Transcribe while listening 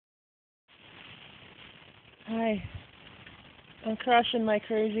Hi. I'm crossing my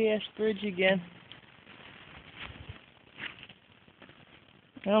crazy ass bridge again.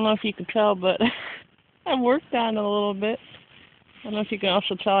 I don't know if you can tell, but I've worked on it a little bit. I don't know if you can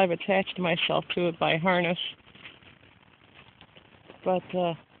also tell I've attached myself to it by harness. But,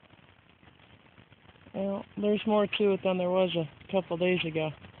 there's more to it than there was a couple days ago.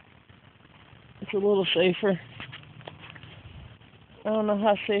 It's a little safer. I don't know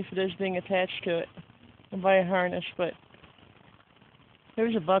how safe it is being attached to it by a harness, but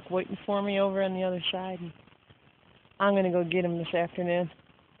there's a buck waiting for me over on the other side, and I'm going to go get him this afternoon.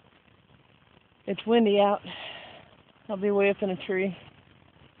 It's windy out. I'll be way up in a tree.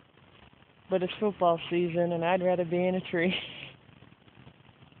 But it's football season, and I'd rather be in a tree.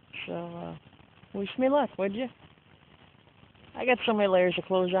 So, wish me luck, would you? I got so many layers of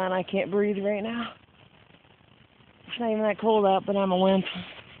clothes on, I can't breathe right now. It's not even that cold out, but I'm a wimp.